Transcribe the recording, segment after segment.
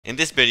In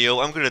this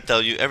video, I'm gonna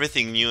tell you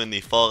everything new in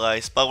the Fall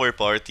Guys Power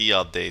Party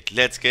update.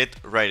 Let's get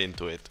right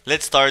into it.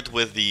 Let's start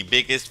with the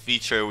biggest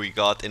feature we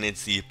got, and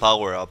it's the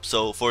power up.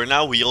 So for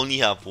now we only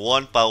have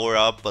one power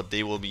up, but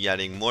they will be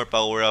adding more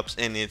power ups,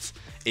 and it's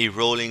a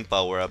rolling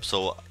power up.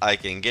 So I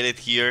can get it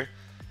here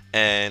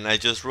and I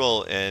just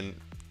roll, and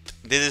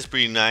this is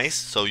pretty nice.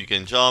 So you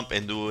can jump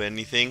and do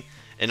anything,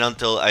 and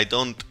until I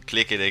don't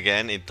click it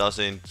again, it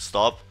doesn't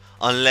stop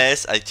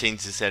unless I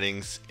change the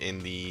settings in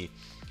the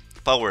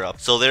power up.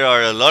 So there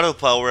are a lot of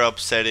power up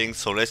settings,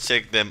 so let's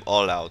check them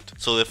all out.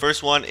 So the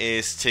first one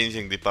is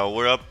changing the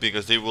power up,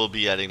 because they will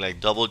be adding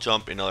like double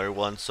jump in other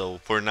ones. So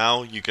for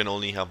now you can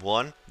only have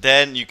one.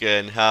 Then you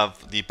can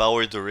have the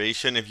power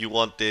duration. If you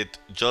want it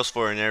just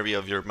for an area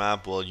of your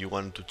map, well, you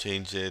want to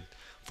change it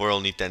for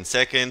only 10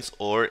 seconds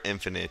or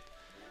infinite.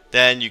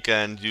 Then you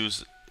can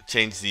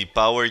change the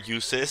power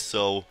uses,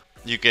 so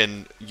you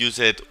can use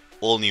it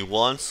only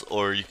once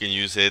or you can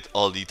use it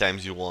all the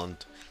times you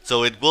want.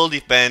 So it will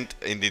depend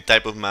in the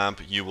type of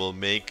map you will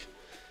make.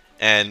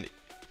 And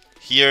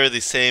here the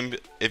same,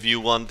 if you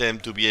want them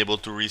to be able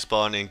to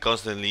respawn and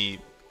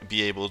constantly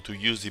be able to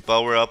use the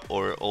power up,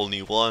 or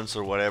only once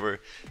or whatever.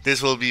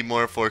 This will be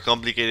more for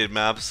complicated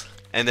maps.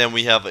 And then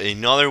we have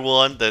another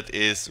one that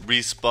is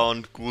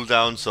respawn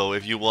cooldown, so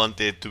if you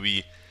want it to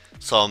be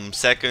some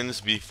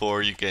seconds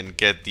before you can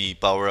get the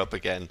power up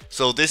again.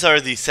 So these are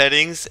the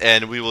settings,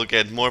 and we will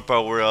get more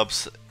power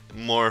ups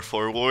more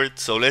forward.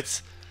 So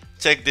let's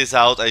check this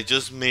out. I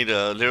just made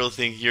a little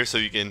thing here so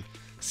you can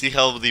see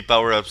how the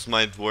power-ups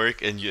might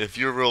work, and if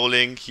you're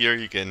rolling here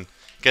you can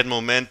get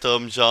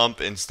momentum, jump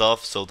and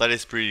stuff, so that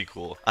is pretty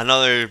cool.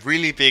 Another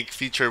really big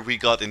feature we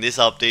got in this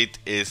update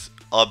is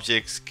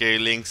object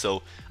scaling.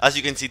 So as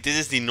you can see, this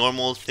is the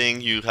normal thing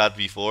you had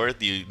before,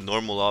 the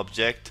normal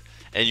object,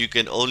 and you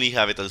can only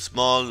have it as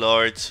small,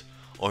 large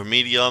or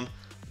medium.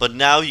 But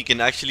now you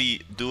can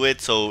actually do it,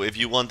 so if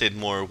you want it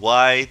more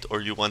wide or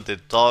you want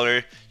it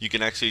taller, you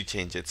can actually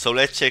change it. So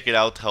let's check it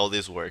out how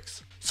this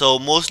works. So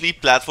mostly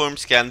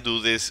platforms can do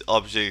this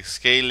object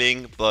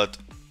scaling, but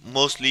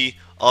mostly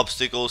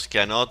obstacles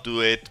cannot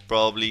do it,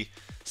 probably,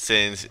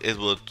 since it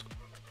would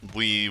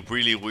be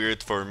really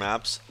weird for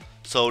maps.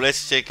 So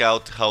let's check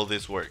out how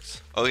this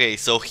works. Okay,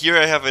 so here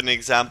I have an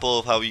example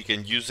of how you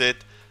can use it.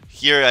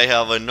 Here I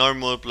have a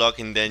normal block,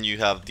 and then you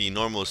have the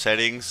normal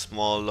settings,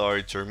 small,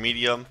 large or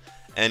medium.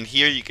 And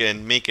here you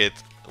can make it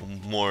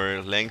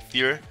more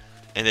lengthier,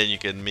 and then you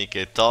can make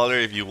it taller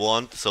if you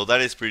want, so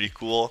that is pretty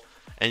cool.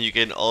 And you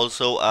can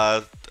also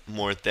add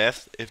more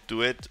depth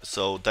to it,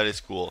 so that is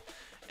cool.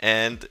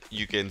 And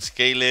you can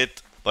scale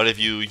it, but if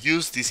you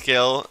use the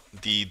scale,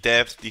 the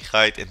depth, the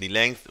height and the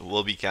length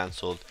will be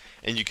cancelled,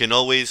 and you can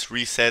always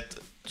reset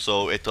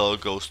so it all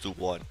goes to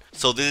 1.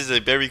 So this is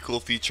a very cool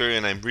feature,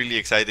 and I'm really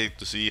excited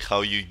to see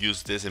how you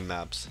use this in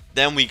maps.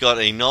 Then we got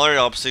another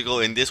obstacle,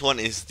 and this one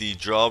is the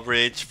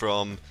drawbridge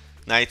from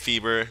Night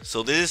Fever.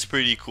 So this is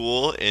pretty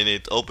cool, and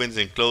it opens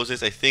and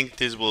closes. I think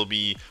this will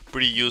be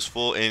pretty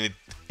useful, and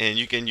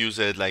you can use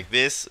it like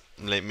this,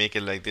 like make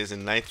it like this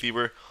in Night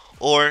Fever,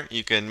 or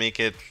you can make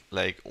it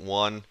like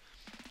one,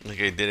 like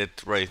I did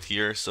it right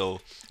here.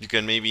 So you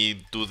can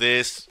maybe do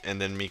this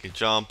and then make a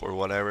jump or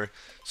whatever,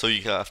 so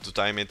you have to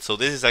time it. So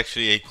this is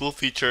actually a cool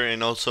feature,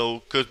 and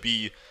also could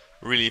be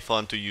really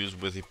fun to use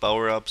with the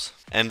power-ups.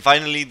 And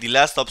finally, the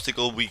last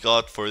obstacle we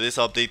got for this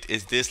update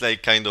is this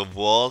like kind of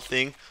wall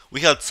thing.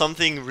 We had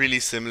something really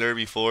similar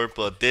before,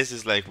 but this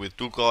is like with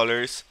 2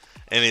 colors,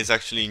 and it's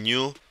actually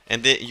new.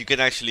 And then you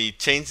can actually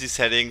change the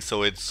settings,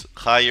 so it's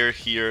higher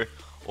here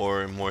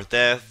or more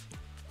depth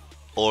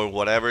or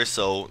whatever.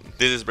 So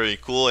this is very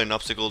cool, an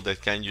obstacle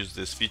that can use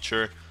this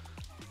feature.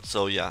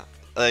 So yeah,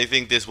 I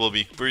think this will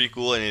be pretty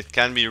cool, and it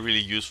can be really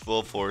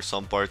useful for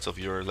some parts of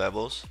your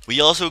levels. We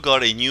also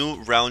got a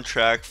new round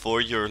track for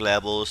your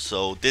levels,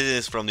 so this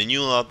is from the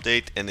new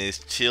update and is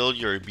Chill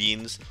Your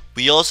Beans.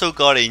 We also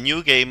got a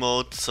new game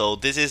mode, so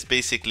this is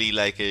basically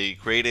like a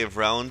creative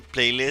round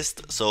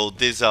playlist. So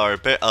these are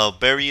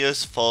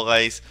various Fall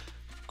Guys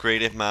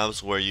creative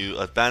maps where you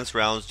advance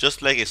rounds,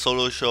 just like a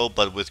solo show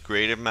but with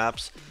creative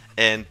maps.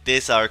 And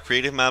these are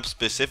creative maps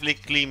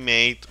specifically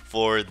made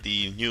for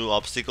the new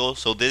obstacle,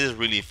 so this is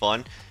really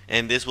fun,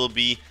 and this will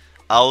be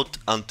out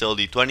until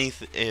the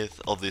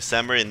 20th of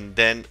December, and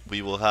then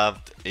we will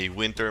have a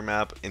winter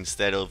map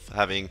instead of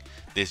having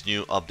this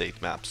new update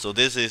map. So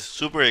this is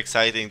super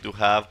exciting to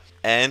have,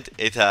 and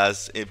it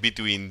has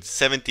between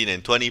 17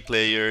 and 20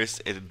 players.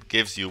 It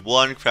gives you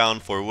 1 crown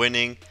for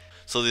winning.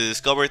 So the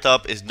Discover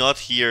Top is not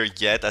here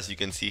yet, as you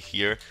can see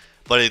here,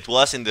 but it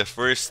was in the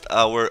first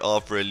hour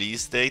of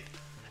release date.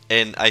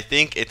 And I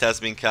think it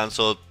has been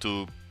cancelled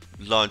to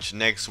launch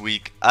next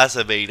week as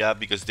a beta,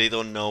 because they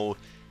don't know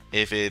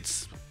if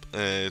it's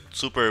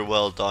super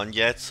well done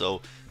yet.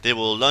 So they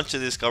will launch the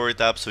Discover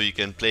tab so you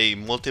can play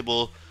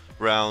multiple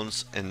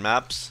rounds and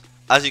maps.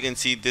 As you can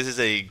see, this is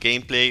a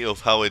gameplay of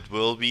how it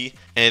will be,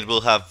 and it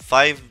will have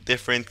 5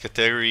 different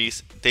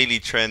categories: daily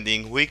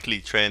trending,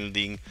 weekly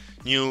trending,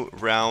 new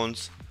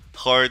rounds,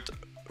 hard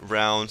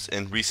rounds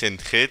and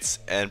recent hits,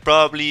 and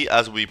probably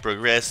as we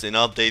progress in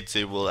updates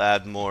it will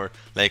add more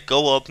like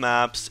co-op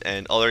maps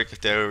and other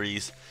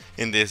categories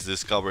in this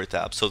Discover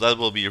tab. So that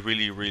will be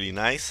really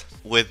nice.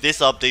 With this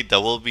update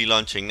that will be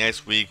launching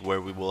next week,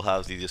 where we will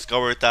have the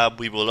Discover tab,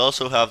 we will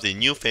also have the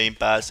new Fame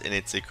Pass, and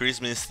it's a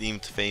Christmas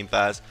themed Fame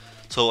Pass.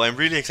 So I'm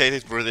really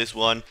excited for this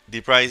one.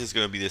 The price is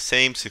going to be the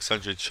same,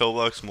 600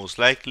 Showbucks most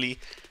likely,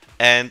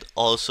 and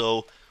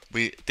also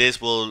this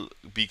will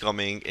be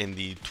coming in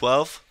the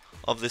 12th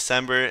of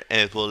December,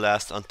 and it will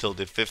last until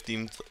the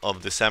 15th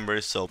of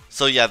December. So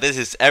yeah, this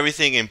is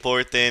everything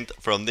important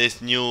from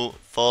this new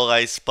Fall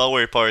Guys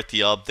Power Party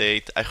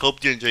update. I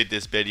hope you enjoyed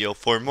this video.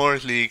 For more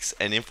leaks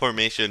and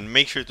information,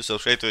 make sure to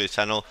subscribe to the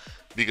channel,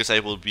 because I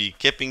will be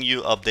keeping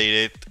you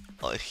updated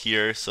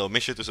here. So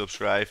make sure to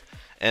subscribe,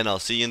 and I'll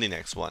see you in the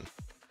next one.